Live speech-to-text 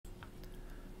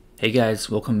Hey guys,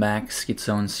 welcome back.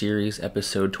 SCHIZONE series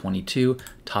episode 22.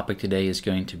 Topic today is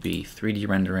going to be 3D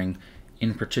rendering,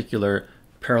 in particular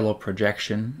parallel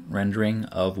projection rendering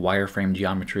of wireframe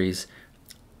geometries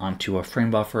onto a frame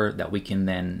buffer that we can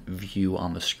then view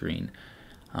on the screen.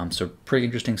 So pretty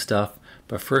interesting stuff,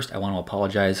 but first I want to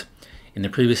apologize. In the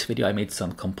previous video I made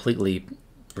some completely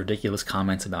ridiculous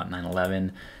comments about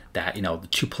 9/11, that the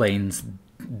two planes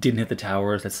didn't hit the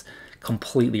towers. That's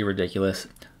completely ridiculous.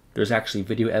 There's actually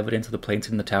video evidence of the planes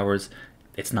in the towers.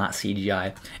 It's not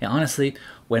CGI. And honestly,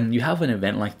 when you have an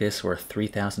event like this where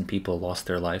 3,000 people lost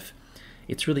their life,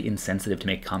 it's really insensitive to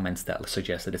make comments that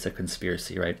suggest that it's a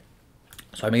conspiracy, right?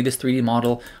 So I made this 3D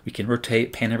model. We can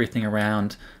rotate, pan everything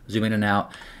around, zoom in and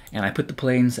out. And I put the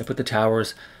planes, I put the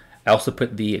towers. I also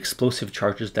put the explosive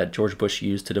charges that George Bush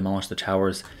used to demolish the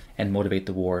towers and motivate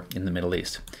the war in the Middle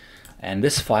East. And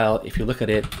this file, if you look at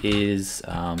it, is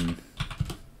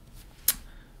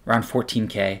around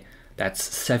 14K. That's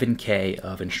 7K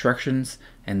of instructions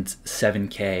and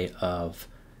 7K of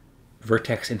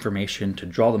vertex information to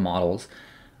draw the models.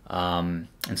 And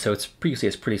so it's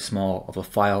pretty small of a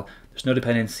file. There's no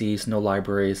dependencies, no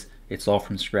libraries. It's all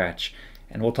from scratch.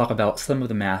 And we'll talk about some of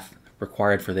the math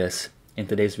required for this in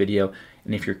today's video.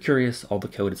 And if you're curious, all the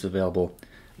code is available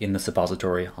in the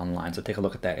suppository online. So take a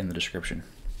look at that in the description.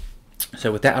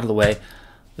 So with that out of the way,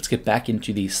 let's get back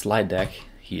into the slide deck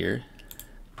here.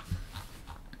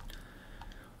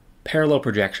 Parallel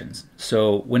projections.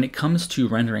 So when it comes to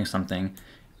rendering something,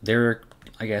 there are,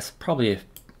 I guess, probably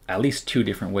at least two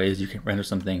different ways you can render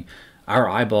something. Our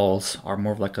eyeballs are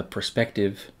more like a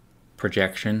perspective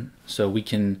projection, so we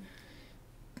can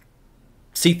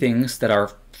see things that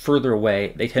are further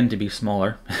away. They tend to be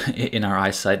smaller in our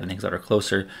eyesight than things that are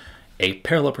closer. A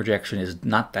parallel projection is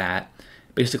not that.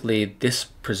 Basically, this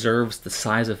preserves the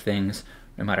size of things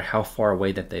no matter how far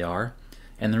away that they are.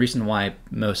 And the reason why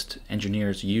most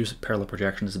engineers use parallel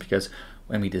projections is because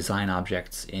when we design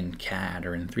objects in CAD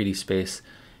or in 3D space,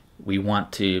 we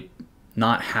want to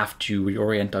not have to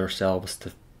reorient ourselves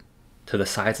to the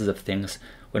sizes of things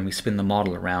when we spin the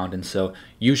model around. And so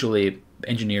usually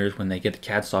engineers, when they get the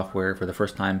CAD software for the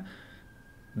first time,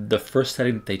 the first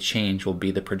setting that they change will be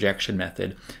the projection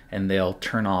method, and they'll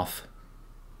turn off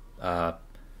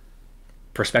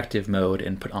perspective mode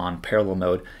and put on parallel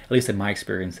mode. At least in my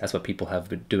experience, that's what people have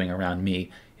been doing around me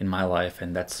in my life,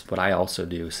 and that's what I also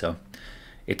do. So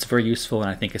it's very useful, and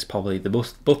I think it's probably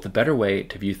both the better way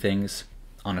to view things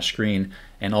on a screen,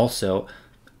 and also,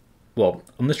 well,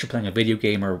 unless you're playing a video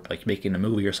game or like making a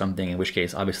movie or something, in which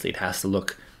case obviously it has to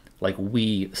look like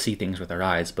we see things with our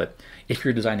eyes. But if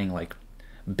you're designing like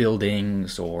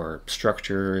buildings or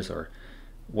structures or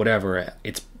whatever,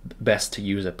 it's best to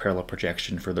use a parallel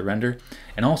projection for the render.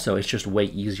 And also it's just way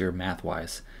easier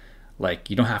math-wise. Like,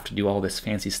 you don't have to do all this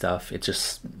fancy stuff. It's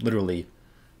just literally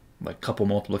like a couple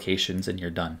multiplications and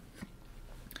you're done.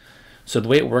 So the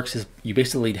way it works is you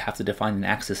basically have to define an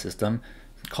axis system,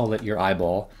 call it your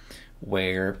eyeball,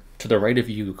 where to the right of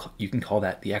you, you can call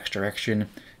that the x direction.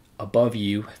 Above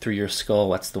you through your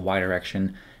skull, that's the y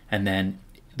direction. And then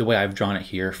the way I've drawn it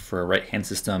here for a right-hand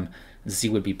system, z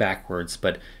would be backwards,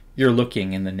 but you're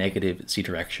looking in the negative z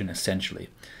direction essentially.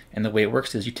 And the way it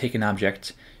works is you take an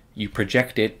object, you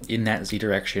project it in that z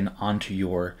direction onto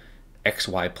your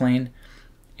xy plane,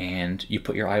 and you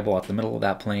put your eyeball at the middle of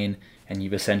that plane, and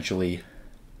you've essentially,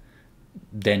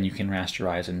 then you can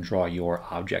rasterize and draw your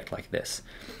object like this.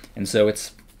 And so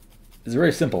it's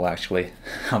very simple actually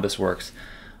how this works.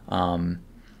 But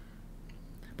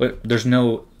there's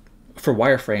no, for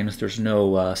wireframes, there's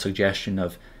no suggestion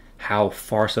of how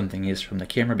far something is from the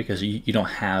camera, because you don't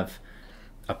have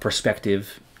a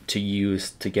perspective to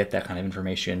use to get that kind of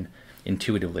information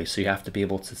intuitively. So you have to be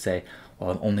able to say,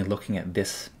 well, I'm only looking at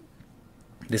this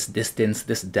distance,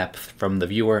 this depth from the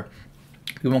viewer.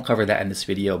 We won't cover that in this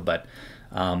video, but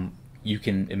you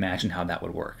can imagine how that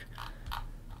would work.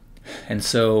 And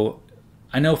so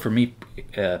I know for me,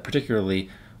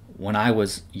 particularly when I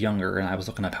was younger and I was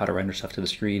looking up how to render stuff to the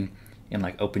screen in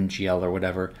like OpenGL or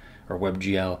whatever, or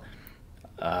WebGL,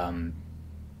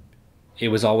 it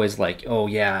was always like, oh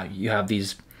yeah, you have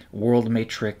these world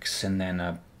matrix and then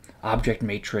a object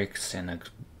matrix and a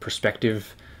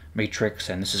perspective matrix,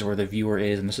 and this is where the viewer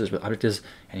is and this is where the object is,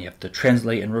 and you have to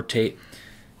translate and rotate.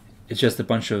 It's just a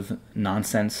bunch of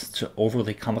nonsense to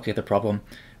overly complicate the problem.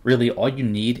 Really, all you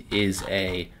need is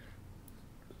a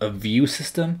view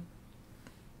system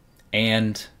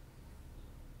and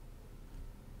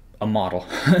a model,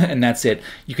 and that's it.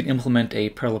 You can implement a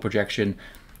parallel projection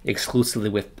exclusively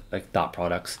with like dot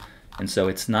products, and so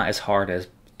it's not as hard as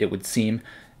it would seem,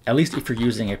 at least if you're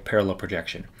using a parallel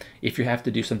projection. If you have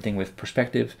to do something with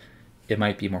perspective, it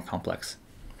might be more complex.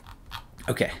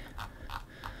 Okay,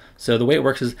 so the way it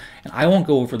works is, and I won't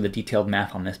go over the detailed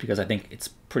math on this because I think it's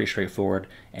pretty straightforward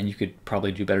and you could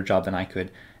probably do a better job than I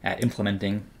could at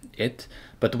implementing it.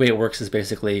 But the way it works is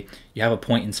basically you have a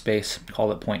point in space,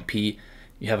 call it point P.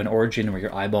 You have an origin where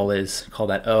your eyeball is, call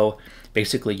that O.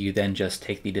 Basically, you then just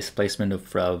take the displacement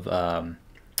of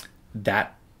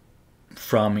that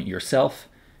from yourself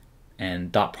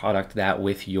and dot product that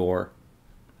with your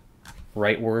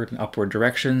rightward and upward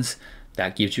directions.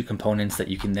 That gives you components that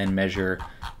you can then measure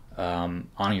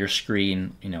on your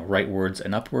screen, rightwards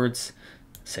and upwards.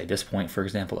 Say this point, for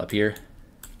example, up here.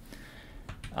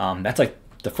 That's like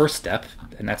the first step,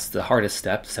 and that's the hardest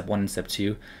step, step 1 and step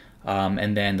 2.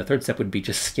 And then the third step would be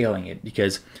just scaling it,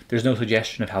 because there's no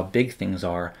suggestion of how big things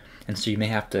are, and so you may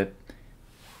have to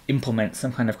implement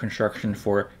some kind of construction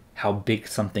for how big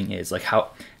something is, like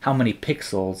how many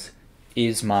pixels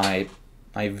is my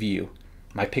view,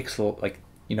 my pixel, like,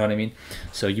 you know what I mean?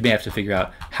 So you may have to figure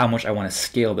out how much I want to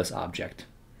scale this object,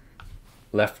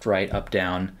 left, right, up,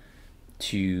 down,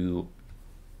 to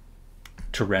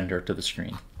render to the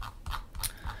screen.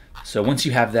 So once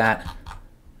you have that,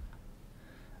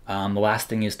 the last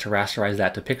thing is to rasterize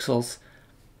that to pixels,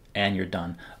 and you're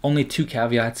done. Only 2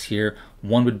 caveats here.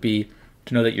 One would be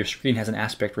to know that your screen has an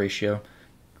aspect ratio,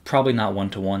 probably not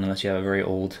 1:1 unless you have a very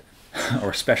old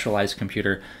or specialized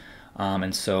computer,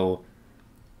 and so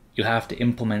you'll have to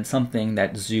implement something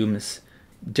that zooms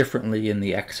differently in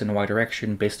the X and Y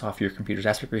direction based off your computer's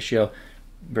aspect ratio.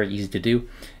 Very easy to do.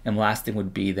 And the last thing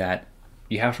would be that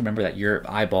you have to remember that your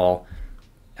eyeball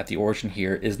at the origin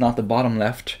here is not the bottom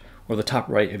left or the top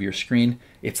right of your screen,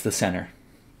 it's the center.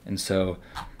 And so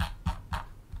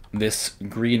this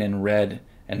green and red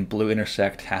and blue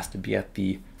intersect has to be at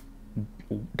the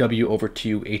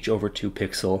W/2, H/2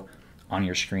 pixel on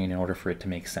your screen in order for it to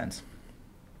make sense.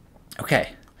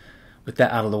 Okay, with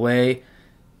that out of the way,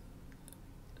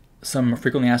 some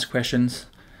frequently asked questions.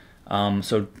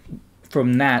 So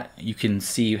from that, you can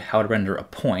see how to render a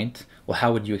point. Well,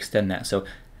 how would you extend that? So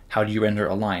how do you render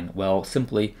a line? Well,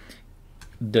 simply,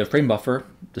 the frame buffer,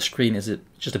 the screen, is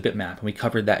just a bitmap, and we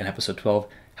covered that in episode 12,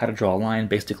 how to draw a line.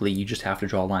 Basically, you just have to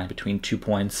draw a line between 2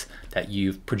 points that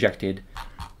you've projected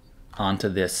onto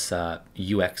this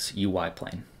UX/UI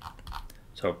plane.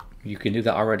 So you can do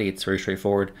that already. It's very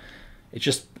straightforward. It's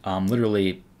just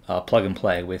literally plug and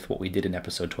play with what we did in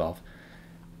episode 12.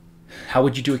 How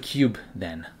would you do a cube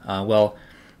then? Well,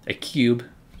 a cube,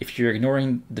 if you're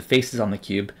ignoring the faces on the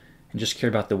cube and just care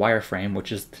about the wireframe,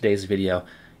 which is today's video,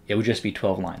 it would just be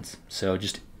 12 lines. So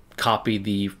just copy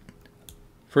the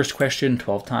first question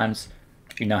 12 times,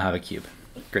 you now have a cube.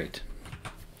 Great.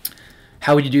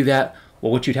 How would you do that?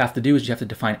 Well, what you'd have to do is you have to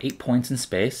define 8 points in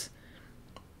space,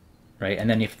 right? And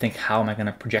then you have to think, how am I going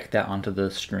to project that onto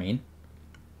the screen?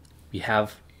 We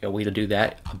have a way to do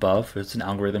that above. There's an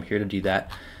algorithm here to do that.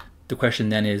 The question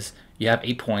then is, you have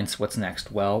 8 points, what's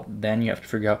next? Well, then you have to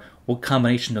figure out what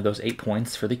combination of those 8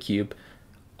 points for the cube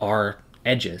are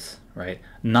edges, right?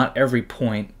 Not every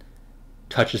point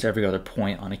touches every other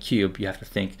point on a cube. You have to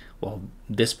think, well,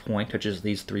 this point touches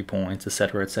these 3 points,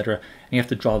 etc., etc. And you have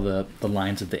to draw the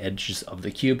lines of the edges of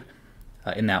the cube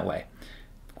in that way.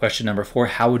 Question number 4,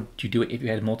 how would you do it if you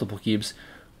had multiple cubes?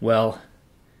 Well,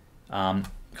 a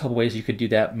couple ways you could do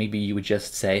that. Maybe you would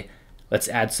just say, let's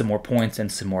add some more points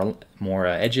and some more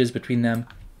edges between them.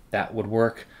 That would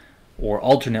work. Or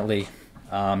alternately,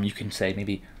 you can say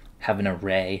maybe have an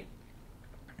array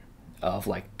of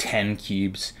like 10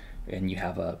 cubes, and you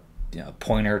have a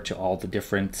pointer to all the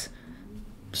different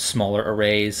smaller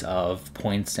arrays of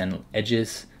points and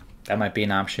edges. That might be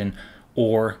an option.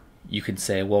 Or you could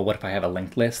say, well, what if I have a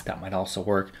linked list? That might also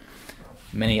work.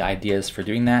 Many ideas for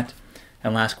doing that.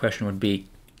 And last question would be,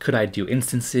 could I do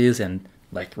instances and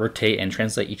like rotate and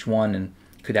translate each one, and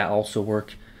could that also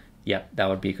work? Yep, that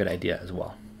would be a good idea as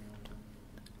well.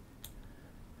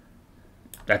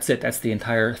 That's it. That's the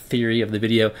entire theory of the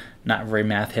video. Not very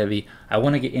math heavy. I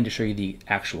want to get in to show you the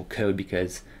actual code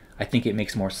because I think it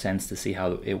makes more sense to see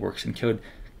how it works in code,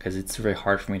 because it's very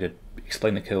hard for me to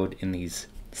explain the code in these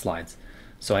slides.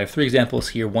 So I have 3 examples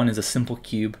here. One is a simple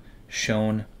cube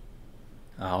shown.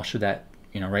 I'll show that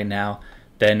right now.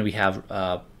 Then we have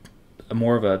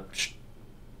more of a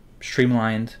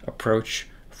streamlined approach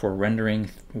for rendering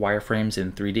wireframes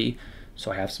in 3D.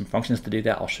 So I have some functions to do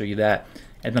that. I'll show you that.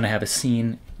 And then I have a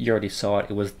scene. You already saw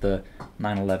it. It was the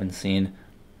 9/11 scene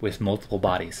with multiple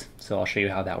bodies. So I'll show you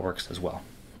how that works as well.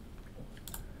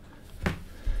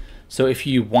 So if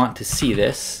you want to see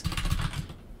this,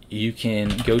 you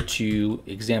can go to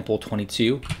example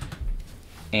 22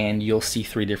 and you'll see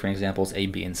 3 different examples, A,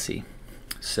 B, and C.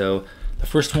 So The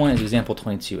first one is example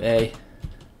 22A.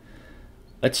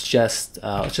 Let's just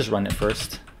run it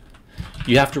first.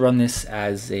 You have to run this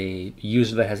as a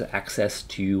user that has access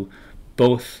to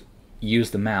both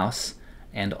use the mouse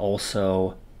and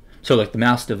also, so like the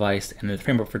mouse device and the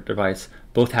frame buffer device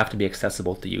both have to be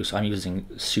accessible to you. So I'm using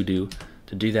sudo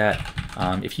to do that.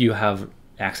 If you have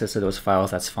access to those files,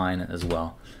 that's fine as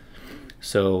well.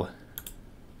 So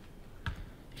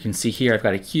you can see here I've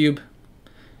got a cube,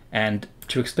 and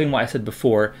to explain what I said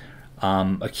before,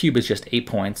 a cube is just 8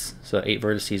 points, so 8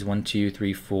 vertices, 1, 2,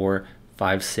 3, 4,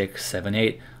 5, 6, 7,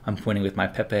 8. I'm pointing with my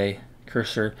Pepe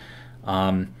cursor,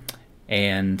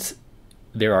 and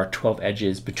there are 12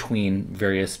 edges between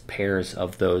various pairs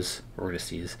of those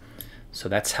vertices. So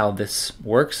that's how this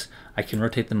works. I can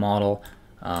rotate the model,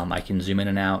 I can zoom in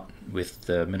and out with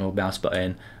the middle mouse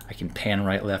button, I can pan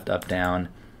right, left, up, down,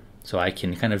 so I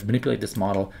can kind of manipulate this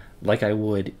model like I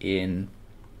would in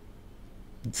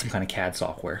some kind of CAD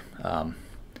software.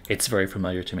 It's very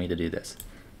familiar to me to do this.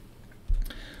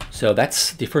 So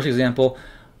that's the first example.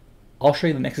 I'll show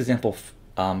you the next example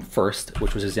first,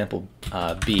 which was example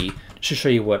B, just to show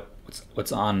you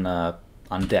what's on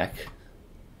deck.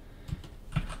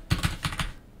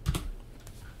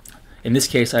 In this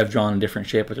case, I've drawn a different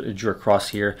shape. I drew a cross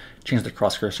here, changed the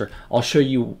cross cursor. I'll show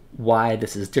you why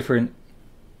this is different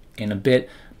in a bit,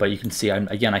 but you can see,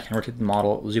 again, I can rotate the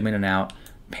model, zoom in and out,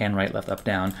 pan right, left, up,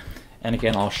 down. And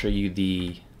again, I'll show you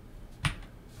the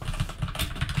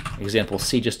example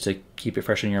C just to keep it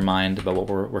fresh in your mind about what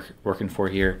we're working for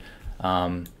here.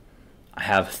 I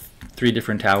have 3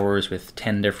 different towers with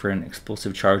 10 different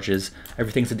explosive charges.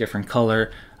 Everything's a different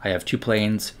color. I have 2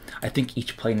 planes. I think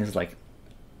each plane is like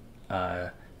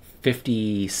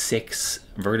 56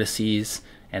 vertices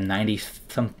and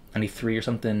 93 or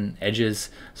something edges.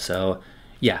 So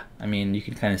yeah, I mean, you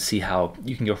can kind of see how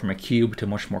you can go from a cube to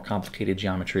much more complicated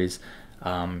geometries.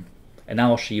 And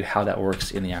now I'll show you how that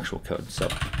works in the actual code. So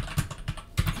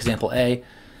example A,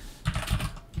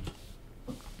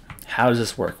 how does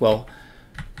this work? Well,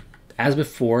 as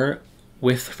before,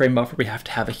 with frame buffer, we have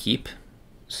to have a heap.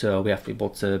 So we have to be able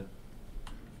to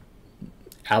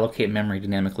allocate memory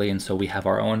dynamically, and so we have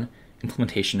our own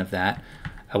implementation of that.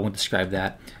 I won't describe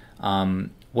that.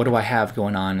 What do I have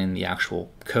going on in the actual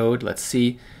code? Let's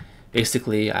see.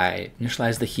 Basically, I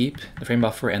initialize the heap, the frame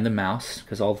buffer, and the mouse,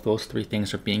 because all of those 3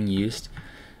 things are being used.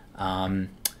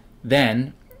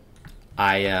 Then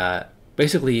I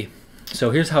basically,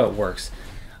 so here's how it works.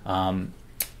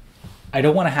 I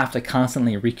don't want to have to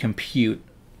constantly recompute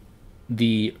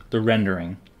the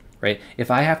rendering. Right? If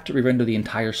I have to re-render the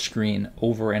entire screen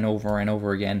over and over and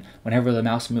over again, whenever the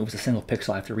mouse moves a single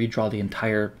pixel, I have to redraw the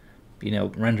entire,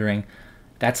 rendering.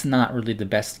 That's not really the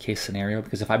best case scenario,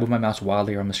 because if I move my mouse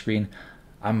wildly on the screen,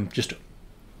 I'm just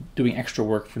doing extra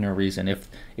work for no reason.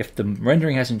 If the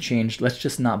rendering hasn't changed, let's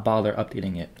just not bother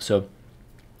updating it. So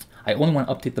I only want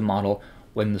to update the model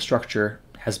when the structure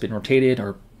has been rotated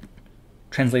or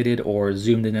translated or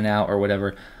zoomed in and out or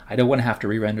whatever. I don't want to have to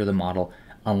re-render the model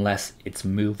unless it's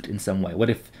moved in some way. What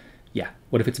if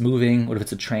it's moving? What if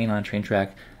it's a train on a train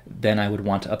track? Then I would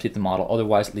want to update the model.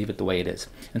 Otherwise, leave it the way it is.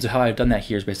 And so how I've done that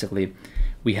here is basically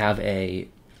we have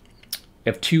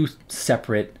 2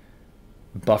 separate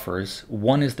buffers.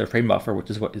 One is the frame buffer,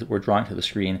 which is what we're drawing to the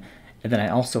screen, and then I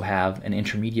also have an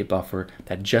intermediate buffer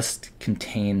that just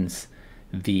contains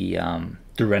the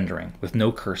rendering with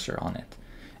no cursor on it.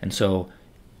 And so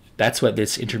that's what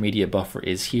this intermediate buffer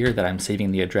is here that I'm saving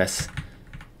the address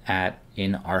at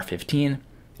in R15.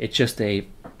 It's just a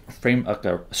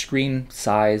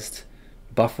screen-sized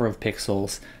buffer of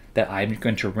pixels that I'm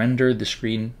going to render the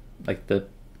screen, like the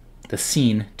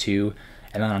scene to,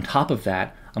 and then on top of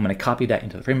that, I'm going to copy that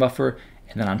into the frame buffer,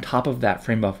 and then on top of that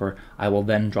frame buffer, I will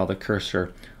then draw the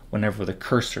cursor whenever the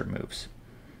cursor moves.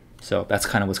 So that's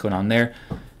kind of what's going on there.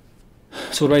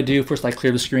 So what do? First I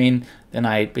clear the screen, then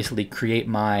I basically create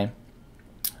my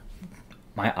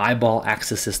eyeball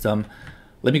axis system.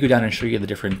 Let me go down and show you the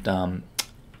different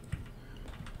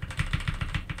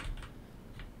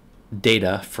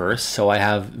data first. So I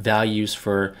have values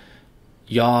for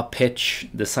yaw, pitch,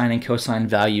 the sine and cosine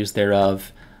values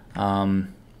thereof.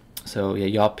 So yeah,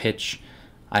 yaw, pitch.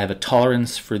 I have a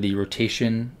tolerance for the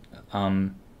rotation,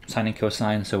 sine and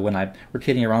cosine. So when I'm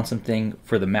rotating around something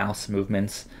for the mouse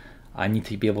movements, I need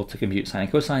to be able to compute sine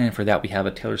and cosine, and for that we have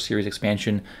a Taylor series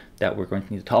expansion that we're going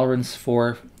to need a tolerance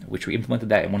for, which we implemented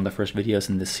that in one of the first videos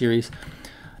in this series.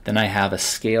 Then I have a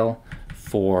scale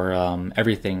for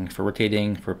everything, for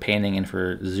rotating, for panning, and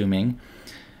for zooming.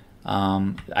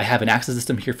 I have an axis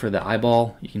system here for the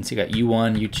eyeball. You can see I got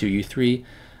U1, U2, U3,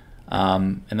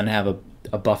 and then I have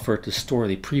a buffer to store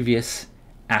the previous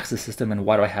axis system. And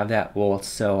why do I have that? Well,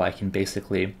 so I can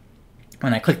basically,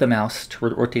 when I click the mouse to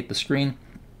rotate the screen,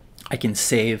 I can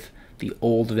save the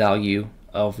old value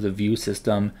of the view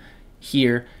system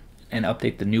here and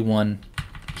update the new one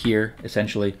here,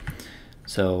 essentially.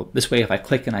 So this way, if I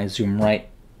click and I zoom right,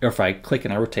 or if I click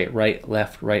and I rotate right,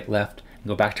 left, and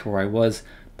go back to where I was,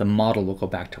 the model will go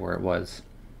back to where it was.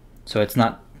 So it's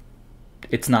not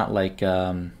like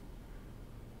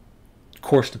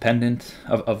course dependent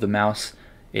of the mouse.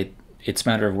 It's a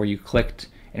matter of where you clicked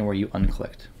and where you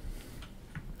unclicked.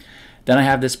 Then I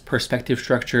have this perspective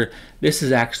structure. This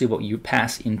is actually what you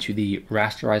pass into the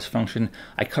rasterize function.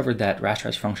 I covered that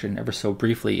rasterize function ever so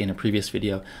briefly in a previous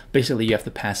video. Basically, you have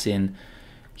to pass in,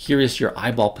 here is your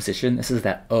eyeball position. This is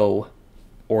that O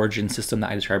origin system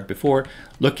that I described before.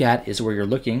 Look at is where you're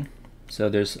looking. So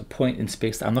there's a point in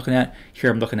space that I'm looking at. Here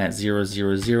I'm looking at 0,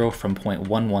 0, 0 from point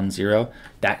 1, 1, 0.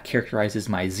 That characterizes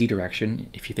my Z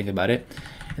direction, if you think about it.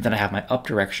 And then I have my up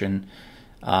direction,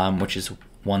 which is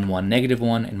 1, 1,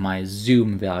 -1, and my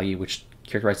zoom value, which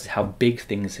characterizes how big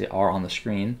things are on the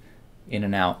screen, in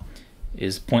and out,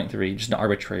 is 0.3, just an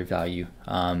arbitrary value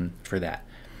for that.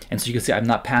 And so you can see I'm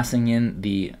not passing in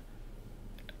the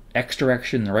X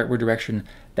direction, the rightward direction.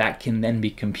 That can then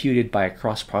be computed by a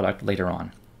cross product later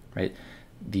on, right?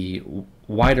 The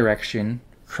Y direction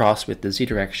crossed with the Z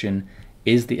direction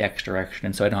is the X direction,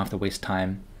 and so I don't have to waste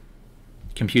time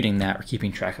computing that or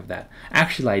keeping track of that.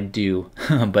 Actually, I do,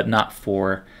 but not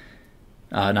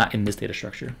in this data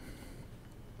structure.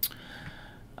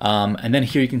 And then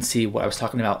here you can see what I was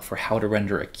talking about for how to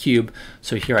render a cube.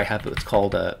 So here I have what's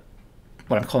called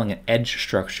what I'm calling an edge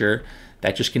structure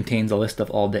that just contains a list of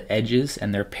all the edges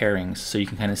and their pairings. So you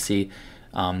can kind of see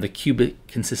the cube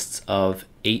consists of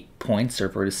 8 points or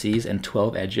vertices and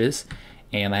 12 edges,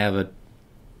 and I have a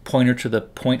pointer to the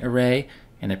point array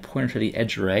and a pointer to the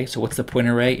edge array. So what's the point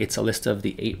array? It's a list of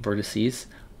the 8 vertices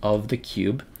of the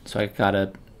cube. So I got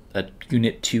a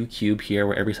unit 2 cube here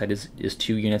where every side is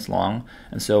 2 units long.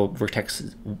 And so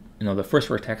vertex, the first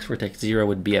vertex 0,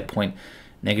 would be at point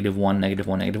 -1,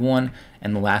 -1, -1,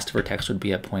 and the last vertex would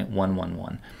be at point 1, 1,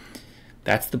 1.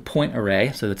 That's the point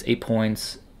array. So that's 8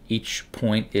 points. Each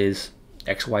point is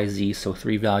X, Y, Z, so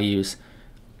 3 values.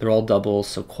 They're all doubles,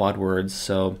 so quad words.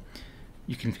 So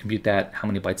you can compute that, how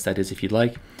many bytes that is if you'd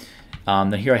like.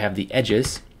 Then here I have the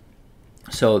edges.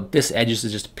 So this edges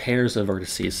is just pairs of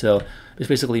vertices. So this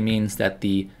basically means that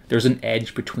there's an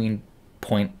edge between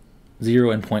point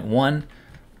 0 and point 1,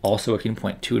 also between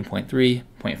point 2 and point 3,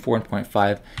 point 4 and point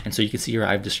 5. And so you can see here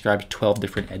I've described 12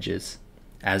 different edges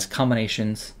as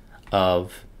combinations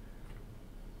of,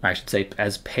 or I should say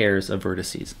as pairs of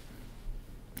vertices.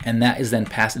 And that is then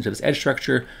passed into this edge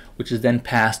structure, which is then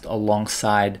passed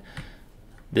alongside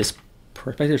this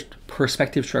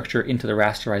perspective structure into the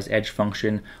rasterized edge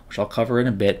function, which I'll cover in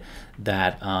a bit,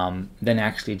 that then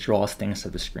actually draws things to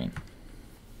the screen.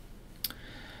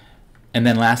 And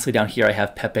then lastly down here I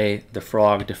have Pepe the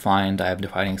frog defined. I'm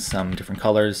defining some different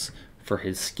colors for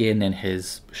his skin and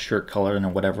his shirt color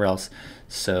and whatever else.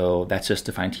 So that's just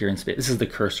defined here in space. This is the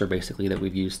cursor basically that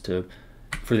we've used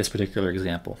for this particular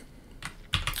example.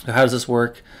 So how does this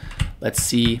work? Let's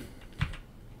see.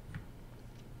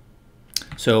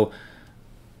 So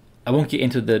I won't get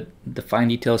into the fine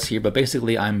details here, but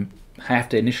basically I have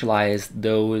to initialize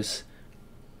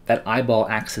that eyeball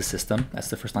axis system. That's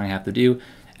the first thing I have to do,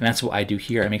 and that's what I do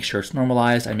here. I make sure it's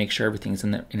normalized. I make sure everything's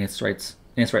in its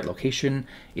right location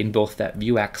in both that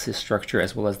view axis structure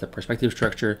as well as the perspective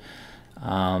structure.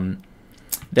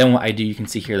 Then what I do, you can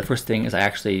see here, the first thing is I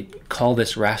actually call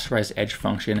this rasterized edge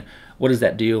function. What does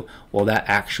that do? Well, that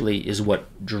actually is what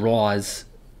draws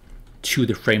to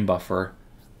the frame buffer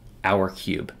our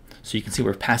cube. So you can see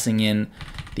we're passing in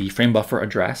the frame buffer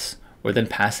address. We're then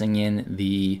passing in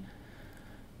the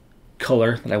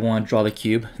color that I want to draw the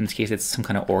cube. In this case, it's some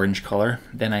kind of orange color.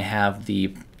 Then I have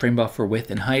the frame buffer width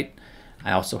and height.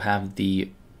 I also have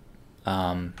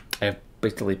I have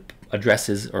basically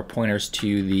addresses or pointers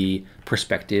to the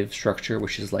perspective structure,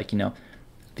 which is like,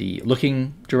 the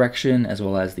looking direction as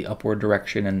well as the upward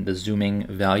direction and the zooming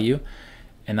value.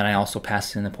 And then I also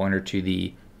pass in the pointer to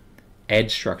the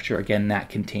edge structure. Again, that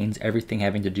contains everything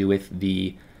having to do with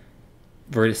the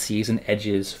vertices and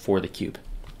edges for the cube.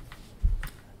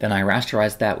 Then I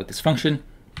rasterize that with this function,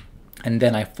 and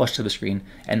then I flush to the screen.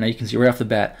 And now you can see right off the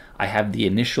bat, I have the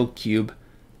initial cube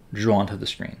drawn to the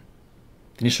screen.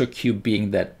 The initial cube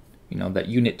being that, that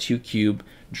unit 2 cube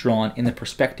drawn in the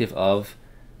perspective of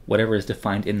whatever is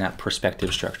defined in that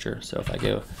perspective structure. So if I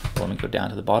let me go down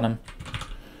to the bottom.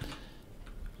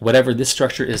 Whatever this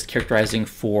structure is characterizing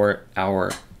for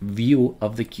our view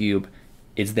of the cube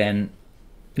is then,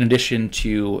 in addition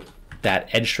to that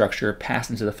edge structure pass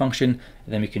into the function,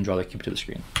 and then we can draw the cube to the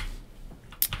screen.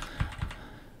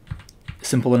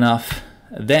 Simple enough.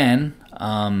 Then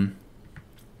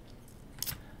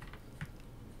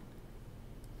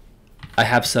I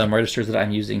have some registers that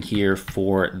I'm using here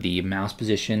for the mouse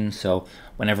position. So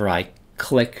whenever I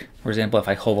click, for example, if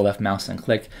I hold the left mouse and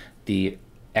click, the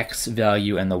X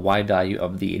value and the Y value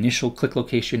of the initial click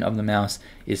location of the mouse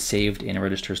is saved in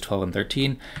registers 12 and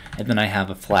 13, and then I have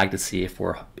a flag to see if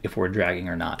we're dragging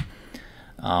or not.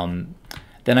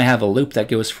 Then I have a loop that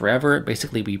goes forever.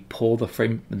 Basically, we pull the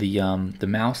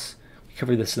mouse. We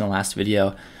covered this in the last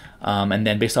video, and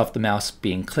then based off the mouse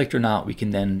being clicked or not, we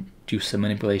can then do some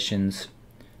manipulations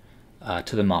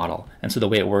to the model. And so the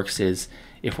way it works is,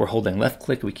 if we're holding left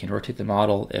click, we can rotate the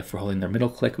model. If we're holding the middle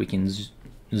click, we can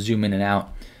zoom in and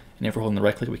out, and if we're holding the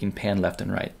right click, we can pan left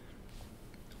and right,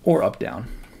 or up, down.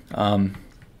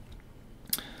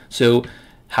 So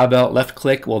how about left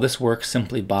click? Well, this works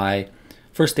simply by,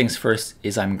 first things first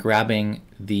is I'm grabbing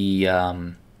the,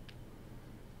 I'm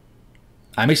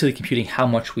basically computing how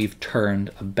much we've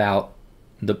turned about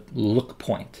the look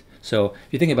point. So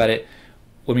if you think about it,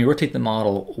 when we rotate the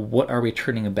model, what are we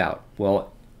turning about?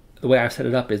 Well, the way I've set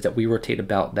it up is that we rotate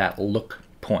about that look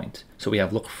point. So we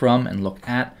have look from and look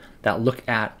at. That look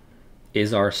at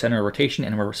is our center of rotation,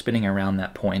 and we're spinning around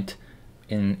that point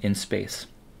in space.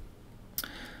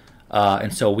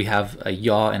 And so we have a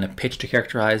yaw and a pitch to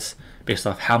characterize based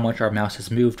off how much our mouse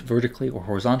has moved vertically or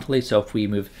horizontally. So if we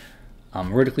move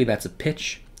vertically, that's a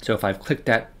pitch. So if I've clicked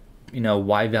at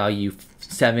Y value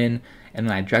 7 and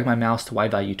then I drag my mouse to Y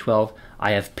value 12,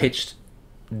 I have pitched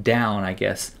down, I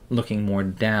guess, looking more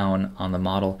down on the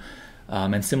model.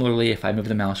 And similarly, if I move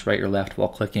the mouse right or left while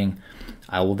clicking,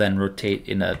 I will then rotate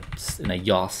in a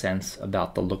yaw sense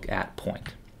about the look at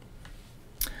point.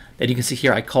 Then you can see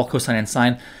here I call cosine and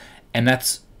sine, and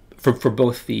that's for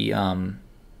both the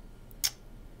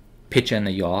pitch and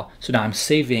the yaw. So now I'm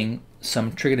saving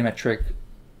some trigonometric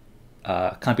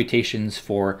computations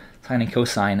for sine and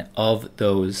cosine of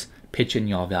those pitch and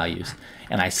yaw values,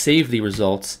 and I save the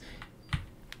results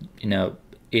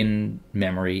in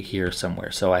memory here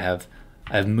somewhere. So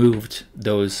I've moved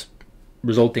those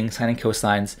resulting sine and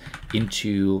cosines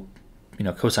into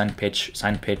cosine pitch,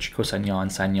 cosine yaw,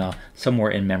 and sine yaw somewhere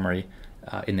in memory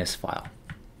in this file.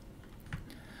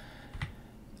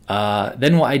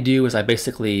 Then what I do is I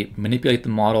basically manipulate the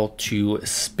model to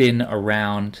spin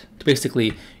around.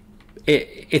 Basically,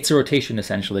 it's a rotation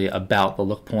essentially about the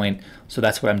look point. So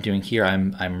that's what I'm doing here.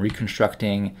 I'm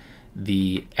reconstructing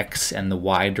the X and the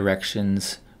Y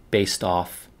directions based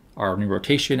off our new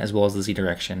rotation as well as the Z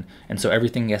direction. And so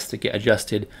everything has to get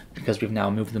adjusted because we've now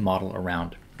moved the model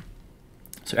around.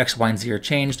 So X, Y, and Z are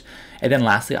changed. And then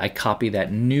lastly, I copy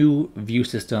that new view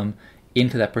system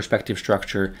into that perspective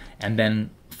structure, and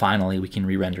then finally we can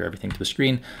re-render everything to the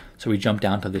screen. So we jump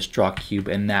down to this draw cube,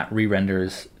 and that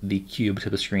re-renders the cube to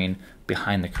the screen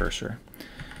behind the cursor.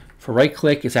 For right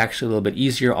click, it's actually a little bit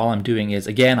easier. All I'm doing is,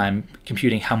 again, I'm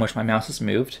computing how much my mouse has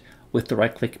moved with the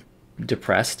right click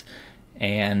depressed,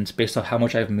 and based off how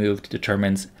much I've moved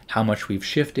determines how much we've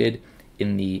shifted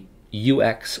in the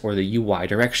UX or the UI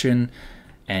direction.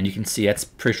 And you can see that's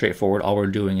pretty straightforward. All we're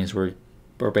doing is we're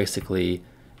basically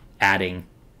adding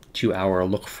to our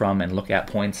look from and look at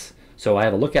points. So I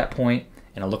have a look at point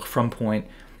and a look from point.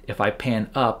 If I pan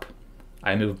up,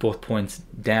 I move both points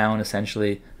down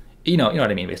essentially. You know what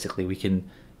I mean, basically. We can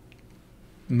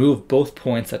move both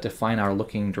points that define our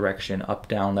looking direction, up,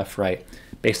 down, left, right,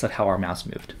 based on how our mouse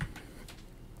moved.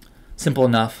 Simple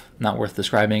enough, not worth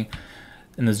describing.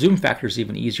 And the zoom factor is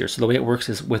even easier. So the way it works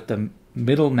is with the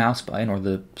middle mouse button or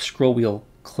the scroll wheel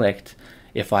clicked,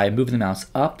 if I move the mouse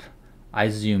up, I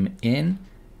zoom in.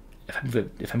 If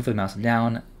I move the mouse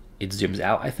down, it zooms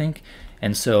out, I think.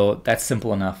 And so that's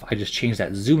simple enough. I just change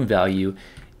that zoom value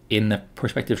in the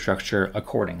perspective structure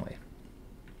accordingly.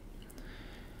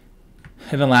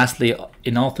 And then lastly,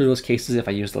 in all three of those cases, if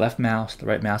I use the left mouse, the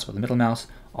right mouse, or the middle mouse,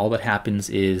 all that happens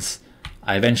is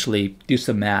I eventually do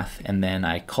some math, and then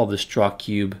I call this draw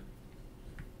cube.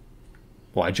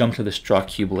 Well, I jump to this draw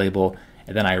cube label,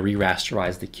 and then I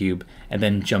re-rasterize the cube, and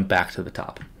then jump back to the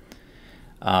top.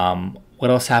 What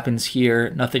else happens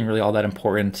here? Nothing really all that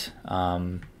important.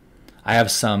 I have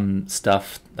some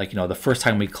stuff like, the first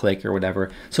time we click or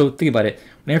whatever. So think about it.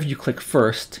 Whenever you click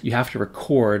first, you have to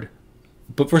record,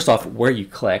 but first off, where you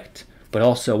clicked, but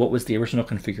also what was the original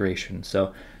configuration.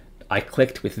 So I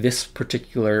clicked with this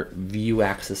particular view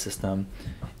axis system,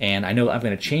 and I know I'm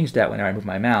going to change that whenever I move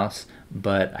my mouse,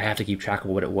 but I have to keep track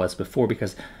of what it was before,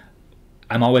 because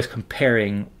I'm always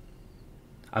comparing,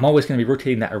 I'm always going to be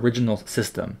rotating that original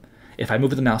system. If I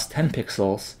move the mouse 10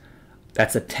 pixels,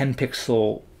 that's a 10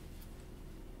 pixel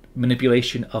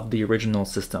manipulation of the original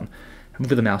system. Move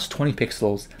the mouse 20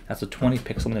 pixels, that's a 20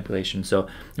 pixel manipulation. So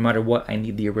no matter what, I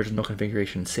need the original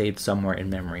configuration saved somewhere in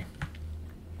memory.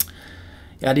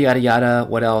 Yada yada yada.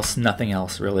 What else? Nothing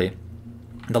else really.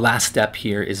 The last step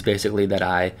here is basically that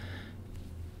I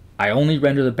only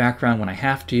render the background when I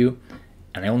have to,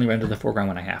 and I only render the foreground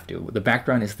when I have to. The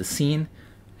background is the scene,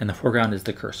 and the foreground is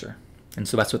the cursor. And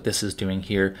so that's what this is doing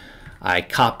here. I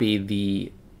copy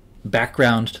the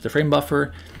background to the frame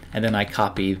buffer, and then I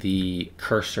copy the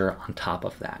cursor on top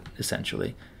of that,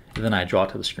 essentially. And then I draw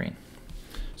it to the screen.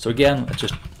 So again, let's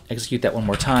just execute that one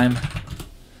more time.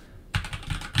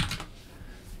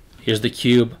 Here's the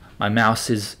cube. My mouse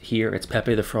is here. It's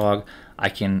Pepe the Frog. I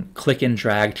can click and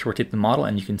drag to rotate the model,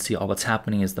 and you can see all that's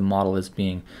happening is the model is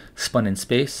being spun in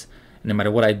space. And no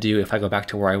matter what I do, if I go back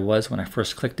to where I was when I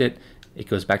first clicked it, it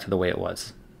goes back to the way it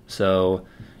was. So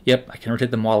yep, I can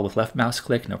rotate the model with left mouse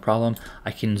click, no problem.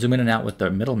 I can zoom in and out with the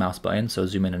middle mouse button, so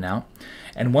zoom in and out.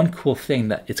 And one cool thing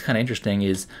that it's kind of interesting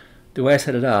is the way I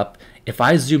set it up, if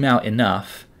I zoom out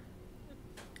enough,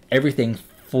 everything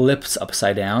flips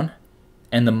upside down,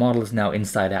 and the model is now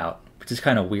inside out, which is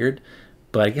kind of weird,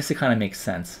 but I guess it kind of makes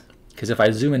sense. Because if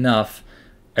I zoom enough,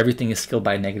 everything is scaled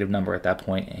by a negative number at that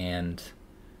point, and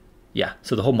yeah,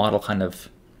 so the whole model kind of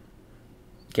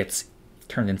gets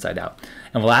turned inside out.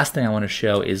 And the last thing I want to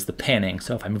show is the panning.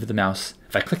 So if I move the mouse,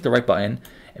 if I click the right button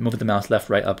and move the mouse left,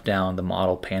 right, up, down, the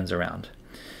model pans around.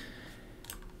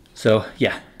 So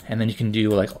yeah, and then you can do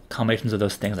like combinations of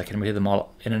those things. I can rotate the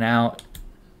model in and out,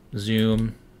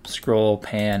 zoom, scroll,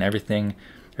 pan, everything,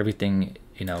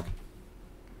 you know,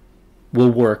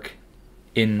 will work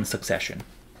in succession.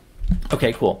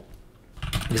 Okay, cool.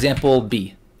 Example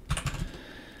B.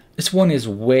 This one is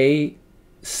way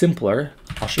simpler.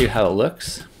 I'll show you how it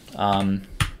looks. In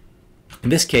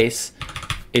this case,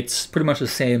 it's pretty much the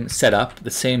same setup,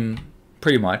 the same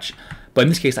pretty much, but in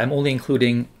this case, I'm only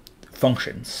including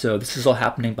functions. So this is all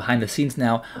happening behind the scenes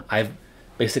now. I've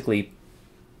basically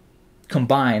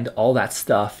combined all that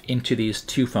stuff into these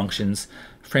two functions,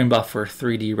 frame buffer,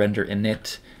 3D render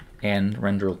init, and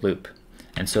render loop.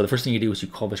 And so the first thing you do is you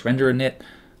call this render init.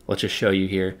 Let's just show you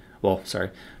here. Well, sorry.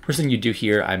 First thing you do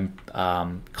here, I'm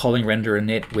calling render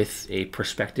init with a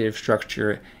perspective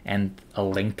structure and a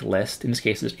linked list. In this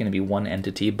case, there's going to be one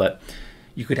entity, but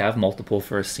you could have multiple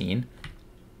for a scene.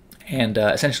 And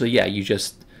essentially, yeah,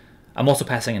 I'm also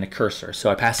passing in a cursor.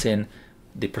 So I pass in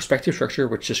the perspective structure,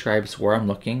 which describes where I'm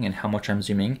looking and how much I'm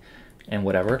zooming and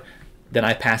whatever. Then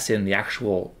I pass in the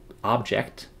actual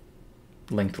object,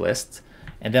 linked list,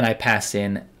 and then I pass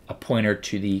in a pointer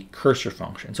to the cursor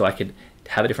function. So I could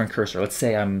have a different cursor. Let's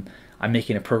say I'm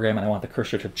making a program and I want the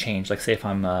cursor to change. Like say if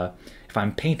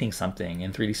I'm painting something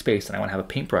in 3D space and I want to have a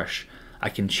paintbrush, I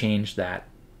can change that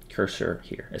cursor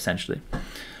here essentially.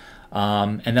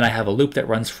 And then I have a loop that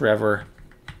runs forever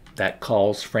that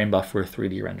calls frame buffer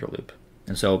 3D render loop.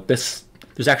 And so there's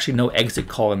actually no exit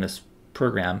call in this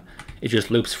program. It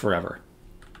just loops forever.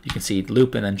 You can see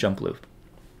loop and then jump loop.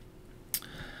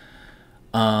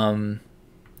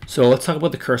 So let's talk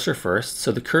about the cursor first.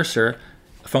 So the cursor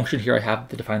function here, I have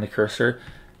to define the cursor.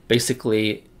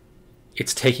 Basically,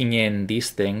 it's taking in these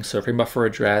things. So frame buffer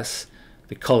address,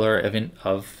 the color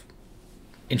of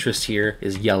interest here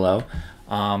is yellow,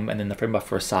 and then the frame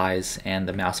buffer size and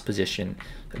the mouse position.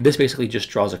 This basically just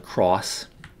draws a cross.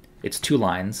 It's two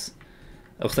lines.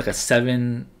 It looks like a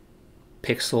 7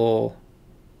 pixel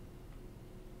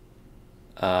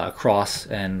cross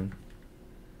and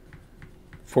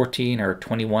 14 or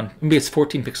 21, maybe it's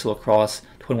 14 pixel across,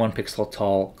 21 pixel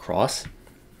tall cross.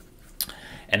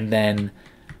 And then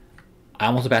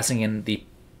I'm also passing in the,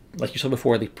 like you saw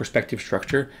before, the perspective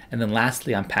structure. And then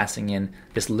lastly, I'm passing in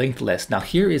this linked list. Now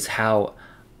here is how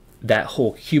that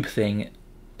whole cube thing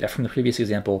from the previous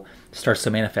example starts to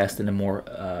manifest in a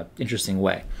more interesting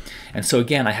way. And so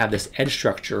again, I have this edge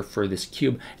structure for this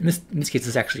cube. In this case,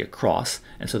 it's actually a cross.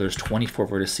 And so there's 24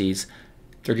 vertices,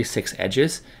 36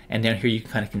 edges, and down here you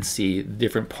kind of can see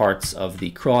different parts of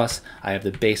the cross. I have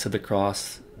the base of the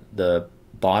cross, the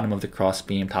bottom of the cross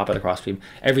beam, top of the cross beam,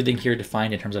 everything here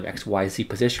defined in terms of X, Y, Z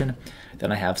position.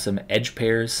 Then I have some edge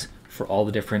pairs for all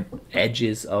the different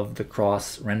edges of the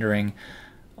cross rendering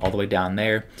all the way down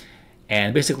there.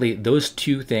 And basically those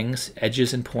two things,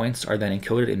 edges and points, are then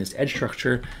encoded in this edge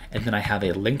structure, and then I have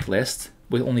a linked list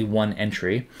with only one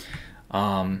entry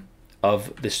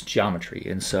of this geometry.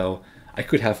 And so I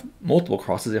could have multiple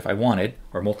crosses if I wanted,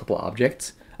 or multiple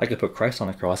objects. I could put Christ on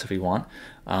the cross if we want.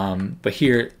 But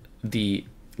here, the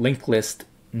linked list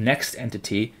next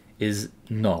entity is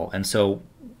null. And so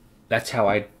that's how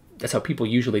I that's how people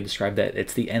usually describe that.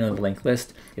 It's the end of the linked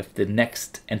list. If the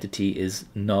next entity is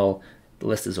null, the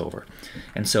list is over.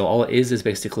 And so all it is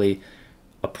basically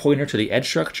a pointer to the edge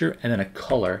structure and then a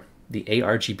color, the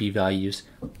ARGB values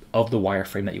of the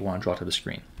wireframe that you want to draw to the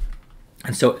screen.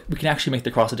 And so we can actually make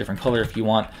the cross a different color if you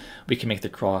want. We can make the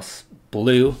cross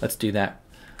blue. Let's do that.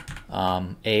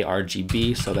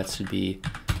 ARGB, so that should be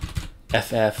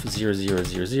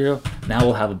FF0000. Now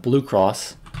we'll have a blue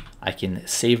cross. I can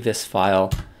save this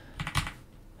file.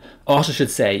 I also should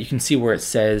say, you can see where it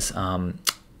says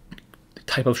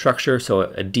type of structure, so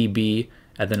a DB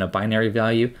and then a binary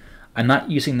value. I'm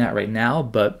not using that right now,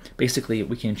 but basically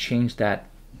we can change that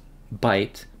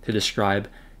byte to describe,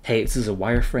 hey, this is a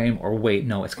wireframe, or wait,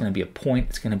 no, it's going to be a point,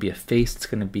 it's going to be a face, it's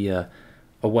going to be a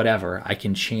whatever. I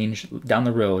can change down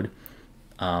the road.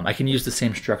 I can use the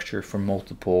same structure for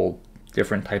multiple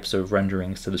different types of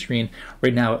renderings to the screen.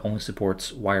 Right now it only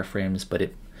supports wireframes,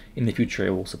 but in the future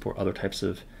it will support other types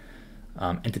of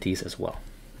entities as well.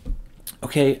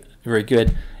 Okay, very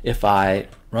good. If I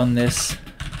run this,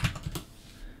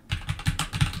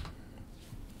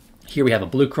 here we have a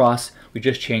blue cross. We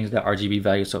just changed that RGB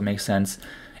value, so it makes sense.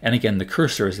 And again, the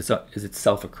cursor is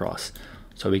itself a cross.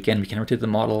 So again, we can rotate the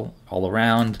model all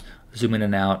around, zoom in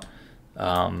and out,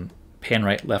 pan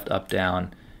right, left, up,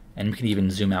 down, and we can even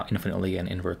zoom out infinitely and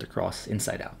invert the cross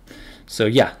inside out. So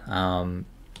yeah,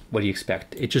 what do you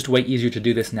expect? It's just way easier to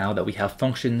do this now that we have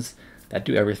functions that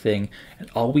do everything,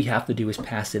 and all we have to do is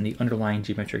pass in the underlying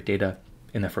geometric data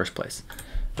in the first place.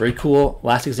 Very cool.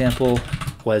 Last example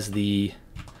was the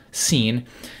scene,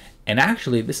 and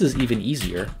actually this is even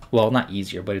easier. Well, not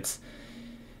easier, but it's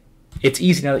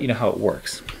easy now that you know how it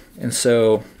works. And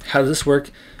so how does this work?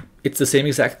 It's the same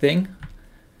exact thing.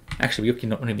 Actually, we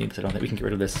don't need to put it. We can get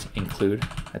rid of this include.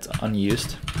 That's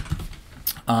unused.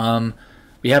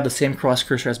 We have the same cross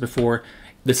cursor as before.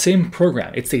 The same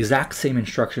program. It's the exact same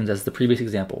instructions as the previous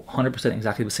example. 100%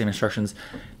 exactly the same instructions.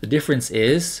 The difference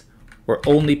is we're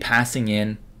only passing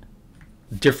in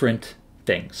different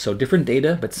things. So different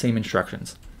data, but same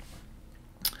instructions.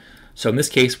 So in this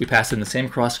case, we pass in the same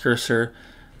cross cursor.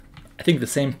 I think the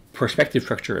same perspective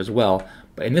structure as well.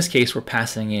 But in this case, we're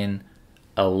passing in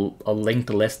a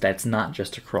linked list that's not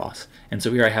just a cross. And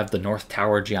so here I have the North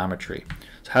Tower geometry.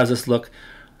 So how does this look?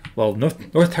 Well,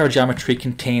 North Tower geometry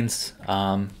contains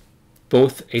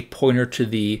both a pointer to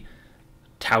the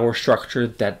tower structure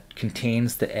that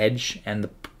contains the edge and the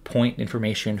point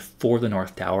information for the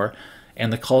North Tower,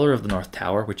 and the color of the North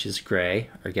Tower, which is gray,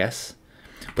 I guess.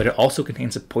 But it also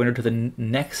contains a pointer to the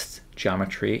next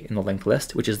geometry in the linked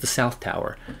list, which is the South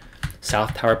Tower.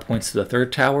 South Tower points to the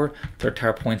third tower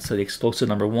points to the explosive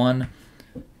number 1,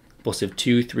 explosive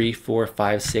 2, 3, 4,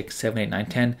 5, 6, 7, 8, 9,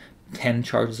 10. 10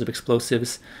 charges of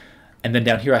explosives. And then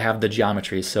down here I have the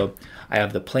geometries. So I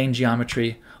have the plane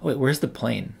geometry. Oh wait, where's the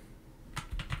plane?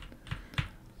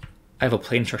 I have a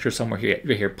plane structure somewhere here.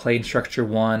 Right here, plane structure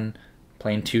 1,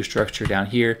 plane 2 structure down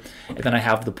here. And then I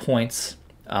have the points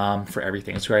for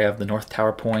everything. So I have the North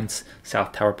Tower points,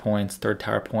 South Tower points, Third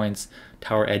Tower points,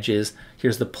 tower edges.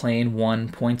 Here's the plane 1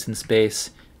 points in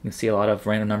space. You can see a lot of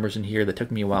random numbers in here that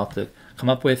took me a while to come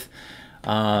up with.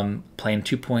 Plane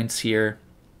 2 points here.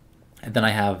 And then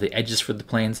I have the edges for the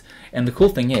planes. And the cool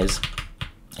thing is,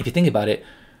 if you think about it,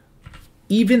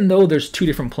 even though there's 2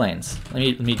 different planes,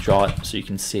 let me draw it so you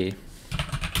can see.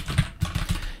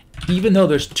 Even though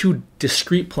there's 2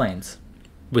 discrete planes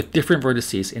with different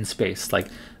vertices in space, like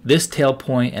this tail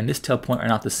point and this tail point are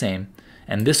not the same,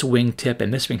 and this wingtip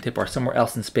and this wingtip are somewhere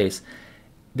else in space,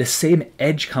 the same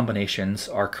edge combinations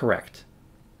are correct.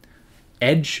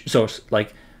 So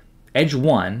like edge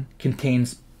 1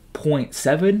 contains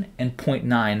 0.7 and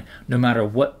 0.9 no matter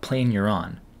what plane you're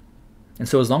on. And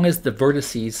so as long as the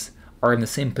vertices are in the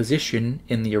same position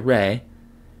in the array,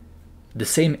 the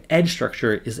same edge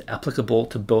structure is applicable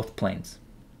to both planes.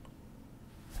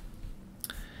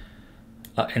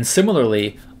 And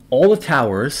similarly, all the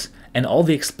towers and all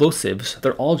the explosives,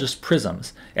 they're all just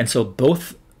prisms. And so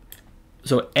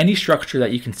any structure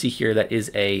that you can see here that is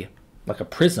like a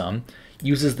prism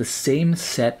uses the same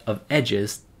set of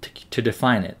edges to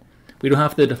define it. We don't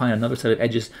have to define another set of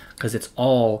edges because it's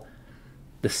all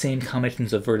the same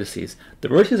combinations of vertices. The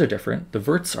vertices are different, the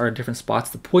verts are at different spots,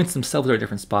 the points themselves are at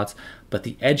different spots, but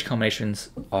the edge combinations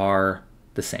are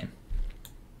the same.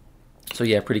 So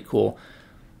yeah, pretty cool.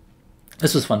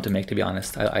 This was fun to make, to be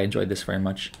honest. I enjoyed this very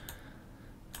much.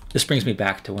 This brings me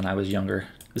back to when I was younger,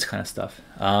 this kind of stuff.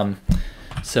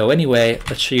 So anyway,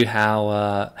 let's show you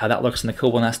how that looks in the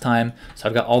code one last time. So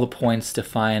I've got all the points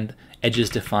defined,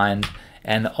 edges defined,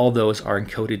 and all those are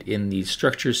encoded in these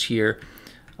structures here.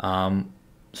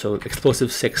 So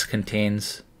explosive 6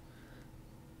 contains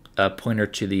pointer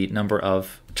to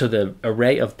the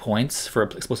array of points for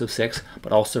explosive 6,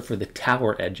 but also for the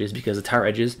tower edges, because the tower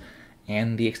edges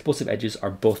and the explosive edges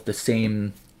are both the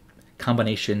same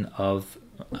combination of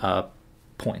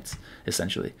points,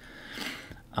 essentially.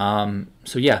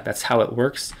 So yeah, that's how it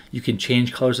works. You can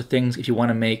change colors of things if you want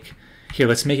to make. Here,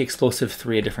 let's make explosive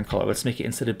 3 a different color. Let's make it,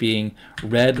 instead of being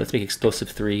red, let's make explosive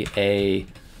 3 a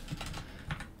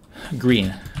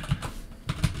green.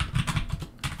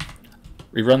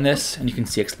 Rerun this, and you can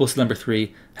see explosive number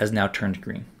 3 has now turned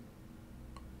green.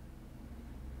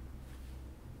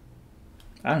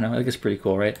 I don't know, I think it's pretty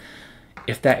cool, right?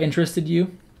 If that interested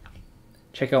you,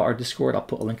 check out our Discord. I'll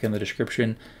put a link in the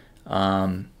description.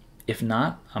 If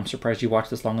not, I'm surprised you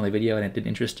watched this long on the video and it didn't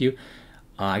interest you.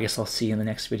 I guess I'll see you in the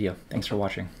next video. Thanks for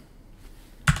watching.